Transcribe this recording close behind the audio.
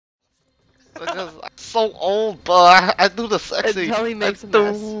Because I'm so old, but I do the sexy. Until he makes I a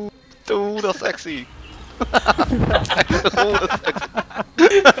mess. do the sexy. I do the sexy.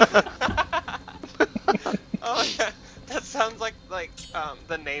 Oh yeah, that sounds like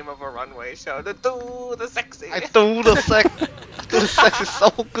the name of a runway show. The sexy. I do the sex. I do the sexy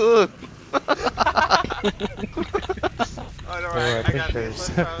so good. Oh, don't Oh, worry, I I think got there's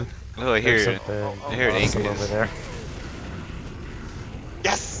this one. Oh, I there's hear it. something I hear it awesome anchors. over there.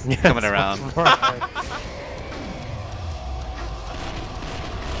 Yes! Coming around. Right.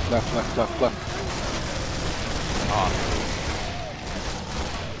 Left. Oh,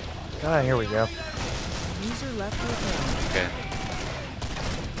 Ah, here we go. User left your channel. okay.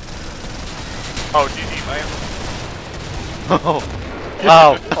 Oh, GG, bye. Oh.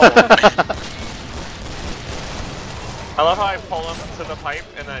 Wow. I love how I pull him to the pipe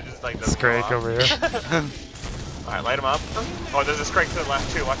and then I just like doesn't go Scrake off. over here. Alright, light him up. Oh, there's a Scrake to the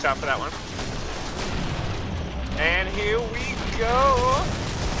left too, watch out for that one. And here we go!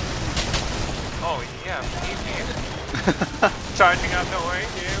 Oh yeah, easy. Charging up, don't worry,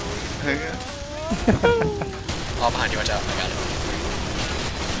 here we go. Oh, behind you, watch out, I got it.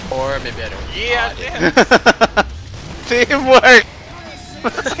 Or maybe I don't. Yeah, I did. Teamwork.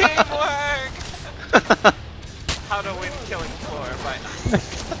 Teamwork! How to win killing floor, but...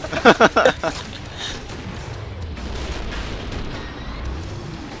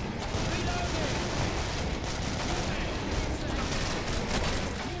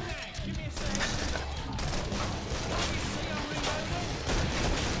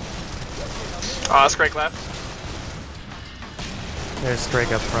 Oh, Scrake left. There's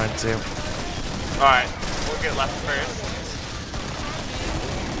Scrake up front too. Alright, we'll get left first.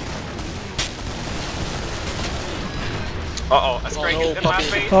 Uh-oh, a Scrake no, in my puppy.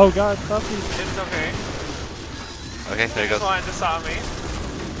 face. Oh god, puppy. It's okay. Okay, there He it just goes. wanted to saw me.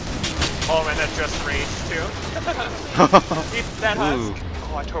 Oh man, that just raged too. That Ooh. husk.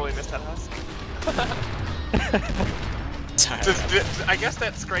 Oh, I totally missed that husk. Sorry. I guess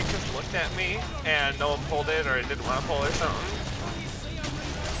that Scrake just looked at me and no one pulled it or it didn't want to pull or something.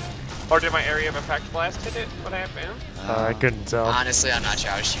 Or did my area of effect blast hit it? What happened? I couldn't tell. Honestly, I'm not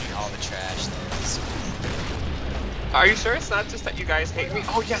sure. I was shooting all the trash there. So. Are you sure it's not just that you guys hate me?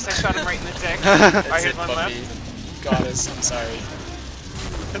 Oh yes, I shot him right in the dick. That's Alright, here's it, one puppy. left. Goddess, I'm sorry.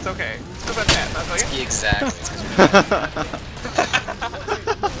 It's okay. It's because I'm fat, not To like be exact, it's 'cause you're fat.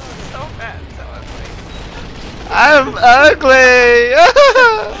 so fat, so ugly. I'm ugly.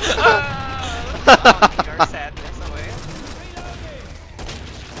 Oh, our sadness away.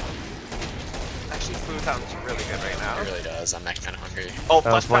 Actually, food sounds really good right now. It really does. I'm actually kind of hungry. Oh, Oh,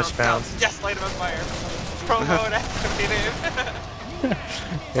 flesh flesh bounce. bounce. Yes, light him on fire. Pro mode activated.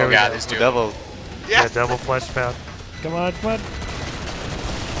 Here Oh we god, go. there's two. Double. Yeah, Yes. double flesh pound. Come on, come on.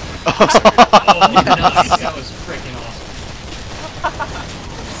 Oh, nice. That was freaking awesome.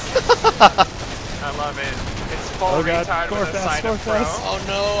 I love it. It's full Oh god, retard score with a fast, side score of pro. fast. Oh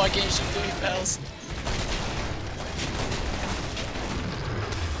no, I can't shoot 3 fails.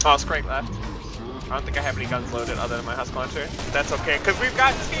 Oh, Scrake left. I don't think I have any guns loaded other than my husk launcher. That's okay, because we've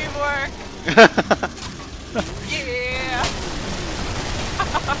got teamwork! Yeah!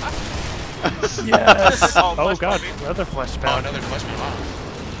 Yes. Oh, Oh flesh god, puppy. another flesh Oh, pound. another flesh me. Wow.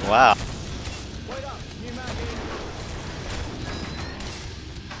 Wow.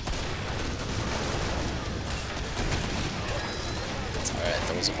 It's alright,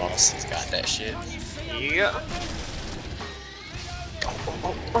 that was a boss. He's got that shit. Yeah.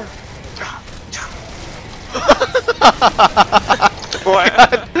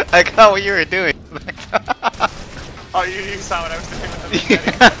 What? I got what you were doing. Oh, you saw what I was doing with the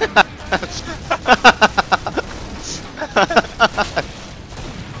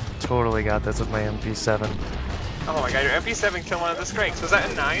Totally got this with my MP7. Oh my god, your MP7 killed one of the Scrakes. Was that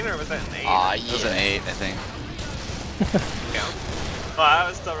a 9 or was that an 8? Aw, It was an yeah. 8, I think. Yeah. Well, that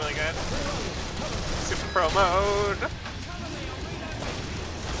was still really good. Super pro mode.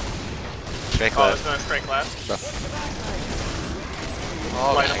 Drake Oh, left. there's no Scrake left.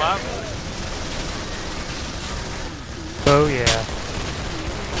 Oh, Light my him God. up. Oh yeah.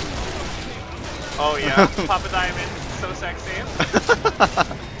 Oh yeah, Papa Diamond, so sexy.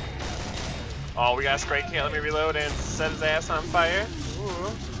 Oh, we got a Scrake here. Let me reload and set his ass on fire.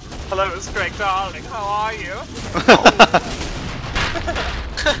 Ooh. Hello, Scrake darling. How are you?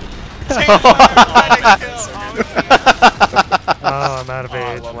 Oh, I'm out of Oh,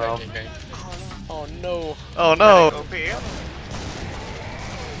 I age. love Well, that game. Oh no. Oh no. OP.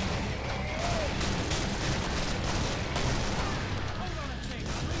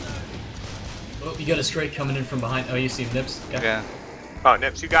 Oh, you got a straight coming in from behind. Oh, you see Nips? Yeah. Oh,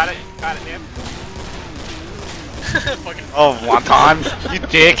 Nips, you got it. Got it, Nip. Fucking Oh, Wonton, you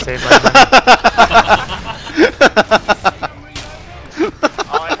dick. Save my money.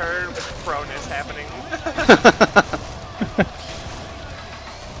 All I heard was proness happening.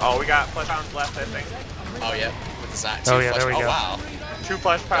 Oh, we got flesh pounds left, I think. Oh yeah, with the side. Oh, yeah, there we oh go. wow. 2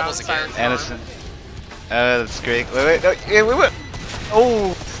 flesh pounds. Doubles again. Siren's Anderson. gone. That's great. Wait, no, yeah, wait.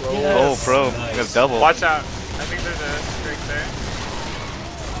 Oh, oh, pro. Nice. We got double. Watch out. I think there's a streak there.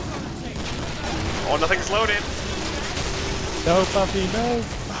 Oh, nothing's loaded. No, puppy, no.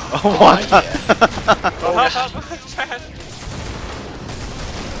 Oh, Wonton. Oh, help. Trash.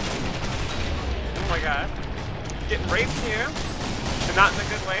 Oh my god. Getting raped here. But not in a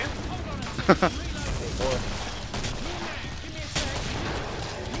good way.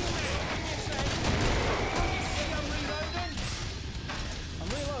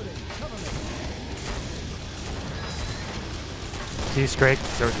 Two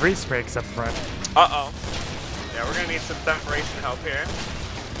Scrakes, or 3 Scrakes up front. Uh-oh. Yeah, we're gonna need some separation help here.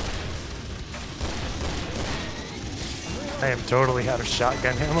 I am totally out of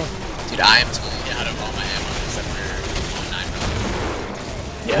shotgun ammo. Dude, I am totally out of all my ammo except for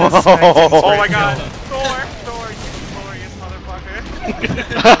 9mm. Yes, Whoa. Oh my god. Thor, you glorious motherfucker.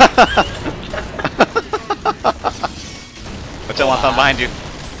 Watch out, Wonton behind you.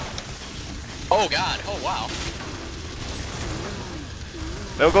 Oh god, oh wow.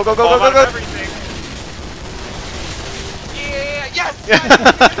 No, go. Out of everything. Yeah, yes!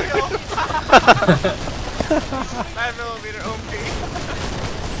 9mm OP.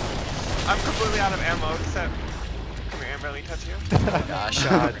 I'm completely out of ammo except. Come here, Amber, let me touch you. Oh gosh.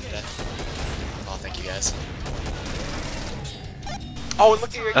 God. Oh, thank you guys. Oh, and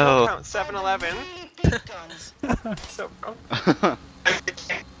look at your kill Oh. count, 7-11. So, I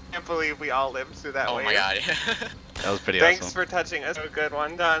can't believe we all lived through that Oh wave. my god. That was pretty Thanks awesome. for touching us. A good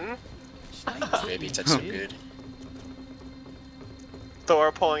one done. Baby, touch so good.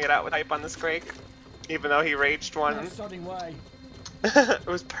 Thor pulling it out with hype on the Scrake, even though he raged one. It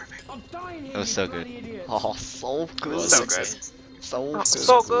was perfect. That was so good. Oh, so It good. was So sexy. good. So Oh, good.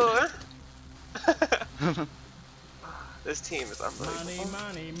 so good. This team is unbelievable.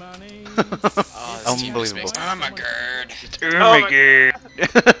 Oh, this team just Unbelievable. makes- oh my god. Oh my my god.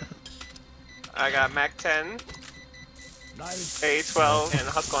 I got Mac 10, A12, and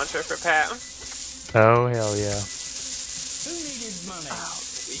a Husk Launcher for Pat. Oh, hell yeah. Oh,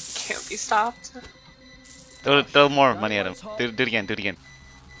 we can't be stopped. Throw more money at him. Do it again. Do it again.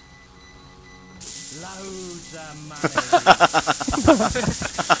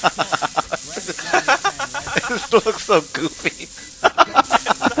 This looks so goofy.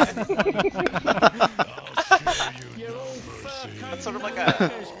 That's sort of like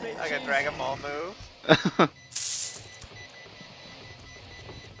a Dragon Ball move.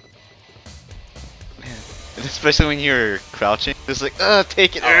 Especially when you're crouching, just like,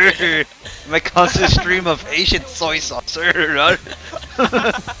 take it. My constant stream of Asian soy sauce. Is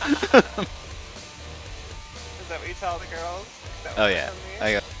that what you tell the girls? Is that what Oh you yeah, tell me?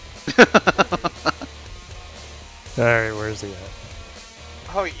 I got. Alright, where's he at?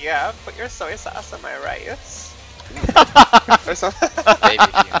 Oh yeah, put your soy sauce on my rice. Or something. Baby,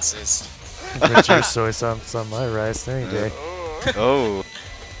 if you insist. Put your soy sauce on my rice any day. Ooh. Oh.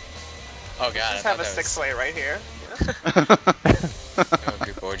 Oh god, Just have a 6-way right here. Oh,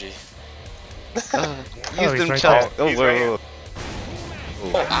 group orgy. Use he's them right chops. there. Oh, He's whoa, right whoa.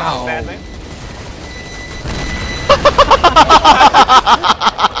 Oh, ow. Badly.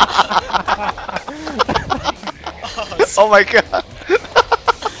 Oh my god.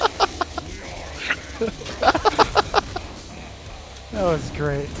 That was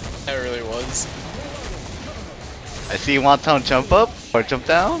great. That really was. I see Wonton jump up or jump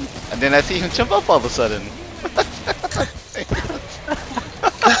down, and then I see him jump up all of a sudden.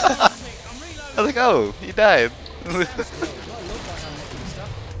 I was like, oh, he died.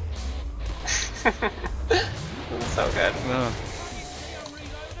 So good. Oh.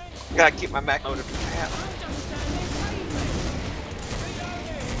 Gotta keep my Mac loaded.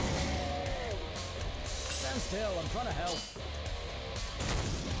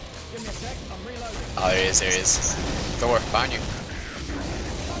 Oh, there he is, there he is. Thor, behind you.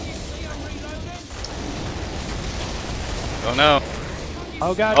 Oh no.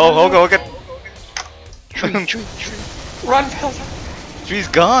 Oh god. Oh, okay. Tree. Run, Pelzer! Tree's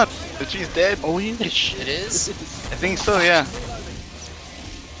gone. The tree's dead. Oh, yeah. It is? I think so, yeah.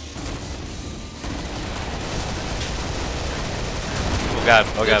 Oh god,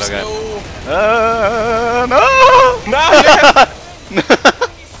 oh god, oh god. No. No! No! Yes! No.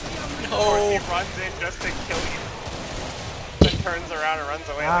 He runs in just to kill you. Then turns around and runs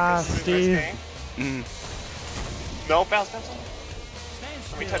away Ah, like this is Steve. risky. Mm. No, bounce.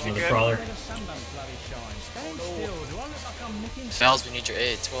 Let me touch you Another good. crawler. Fells, we need your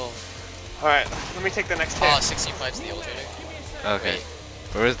aid. 12. Alright, let me take the next hit. Oh, 65 to the old trader. Okay. Wait,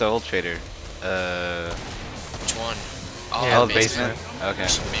 Where is the old trader? which one? Oh, Yeah, Oh, the basement? Okay. We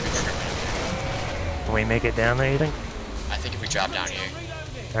should maybe work our way up Can we make it down there, you think? there. I think if we drop down here.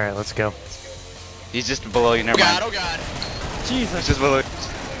 Alright, let's go. He's just below you, never mind. Oh god! He's Jesus. just below you.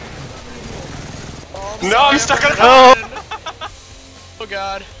 No, I'm stuck on a Oh! Oh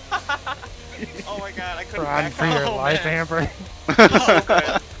god! Oh my god, I couldn't Run back for your Oh, life, man. Amber.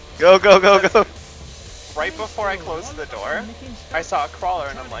 Go, go, go, go! Right before I closed the door, I saw a crawler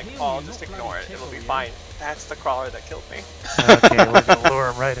and I'm like, oh, I'll just ignore it. It'll be fine. That's the crawler that killed me. Okay, we're gonna lure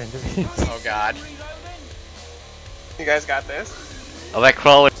him right into these. Oh god. You guys got this? Oh, that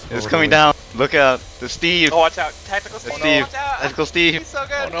crawler is Totally. coming down. Look out. The Steve. Oh, watch out. Tactical The Steve. Steve. Watch out. Tactical Steve. He's so Oh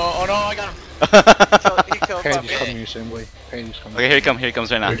good. no, I got him. He killed Paige Puppy. is coming assembly. Paige is coming. Okay, here he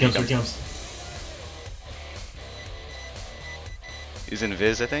comes right now. Here he comes. He's in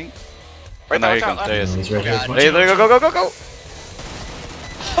Viz, I think. Right Oh, no, there, here he watch out. comes. There he is. He's right here. God. Watch Hey, out. there you go, go, go, go!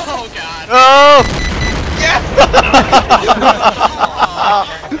 Oh god. Oh! Yes!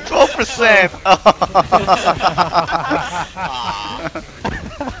 12%!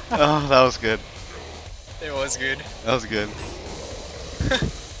 Oh, that was good. It was good. That was good.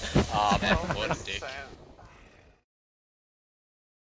 Oh man, what a dick.